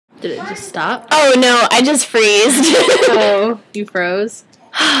Did it just stop? Oh, no, I just freezed. Oh, you froze?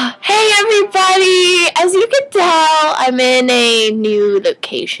 Hey, everybody! As you can tell, I'm in a new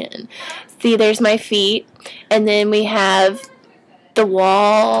location. See, there's my feet, and then we have the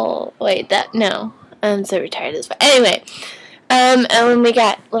wall. Wait, no. I'm so retired as well. Anyway, and then we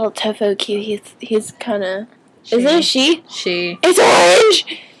got little Tofu Q. He's kind of... Is it a she? She. It's orange!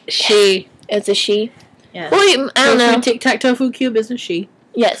 She. It's a she? Yes. Wait, I don't know. Tic Tac Tofu Cube is a she.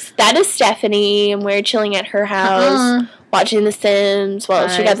 Yes, that is Stephanie, and we're chilling at her house, watching The Sims. Well,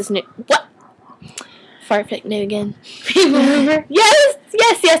 she got this new... What? Farfik new again. People mover? Yes.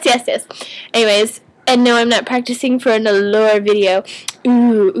 Anyways, and no, I'm not practicing for an allure video.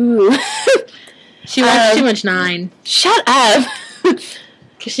 Ooh. She watched too much 9. Shut up.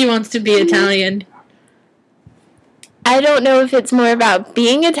 Because she wants to be Italian. I don't know if it's more about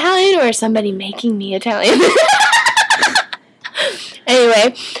being Italian or somebody making me Italian.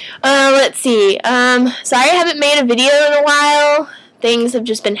 Anyway, let's see. Sorry I haven't made a video in a while. Things have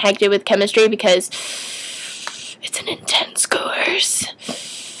just been hectic with chemistry because it's an intense course.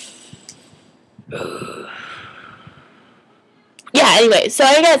 Yeah, anyway, so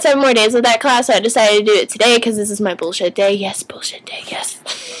I got 7 more days of that class, so I decided to do it today because this is my bullshit day. Yes, bullshit day, yes.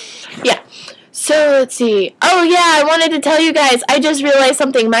 Yeah. So, let's see. Oh, yeah, I wanted to tell you guys, I just realized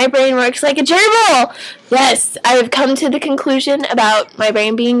something. My brain works like a gerbil. Yes, I have come to the conclusion about my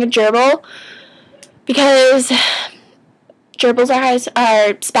brain being a gerbil because gerbils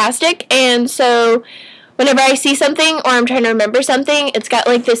are spastic, and so whenever I see something or I'm trying to remember something, it's got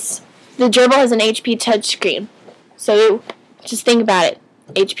like this, the gerbil has an HP touchscreen. So, just think about it.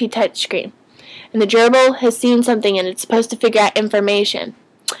 HP touchscreen. And the gerbil has seen something and it's supposed to figure out information.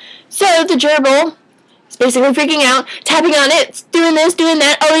 So the gerbil is basically freaking out, tapping on it, it's doing this, doing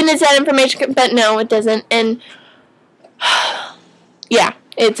that. Oh, it needs that information, but no, it doesn't. And yeah,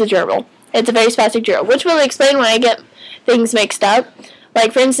 it's a gerbil. It's a very spastic gerbil, which will explain why I get things mixed up.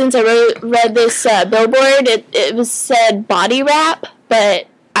 Like, for instance, I read this billboard. It was said body wrap, but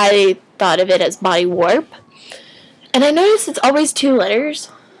I thought of it as body warp. And I noticed it's always 2 letters.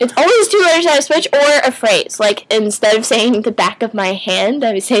 It's always 2 letters that I switch, or a phrase. Like, instead of saying the back of my hand,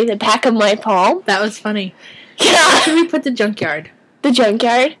 I would say the back of my palm. That was funny. Yeah. Where should we put the junkyard? The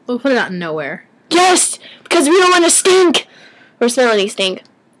junkyard? We'll put it out in nowhere. Yes! Because we don't want to stink! Or smell any stink.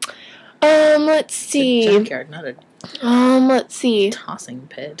 Let's see. The junkyard, not a... let's see. Tossing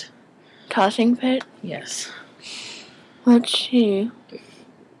pit. Tossing pit? Yes. Let's see.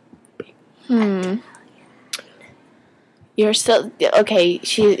 You're still okay.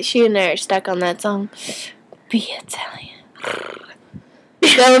 She and I are stuck on that song. Be Italian.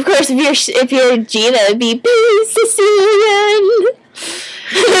 So of course, if you're Gina, it'd be Sicilian.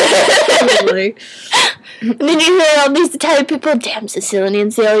 And then you hear all these Italian people. Damn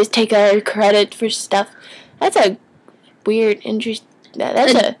Sicilians! They always take credit for stuff. That's a weird, interesting.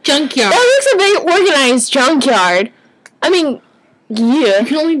 That's a junkyard. That looks a very organized junkyard. I mean, yeah. You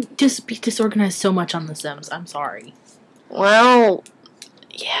can only just be disorganized so much on The Sims. I'm sorry. Well,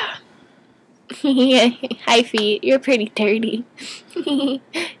 yeah. Hi, feet. You're pretty dirty.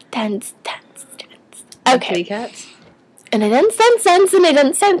 Dance. Okay. Kitty cats. And I dance, and I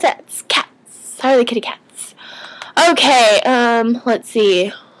dance. Cats. How are the kitty cats? Okay, let's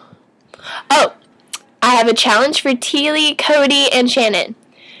see. Oh, I have a challenge for Teely, Cody, and Shannon.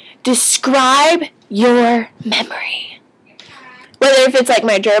 Describe your memory. Whether if it's like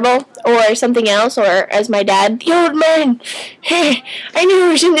my gerbil or something else, or as my dad, the old man. Hey, I knew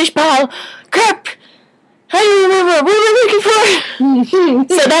it was in this pile. Crap! I don't remember. What am I looking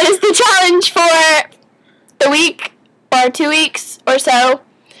for? So that is the challenge for the week or 2 weeks or so.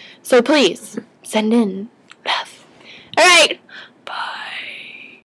 So please send in love. All right. Bye.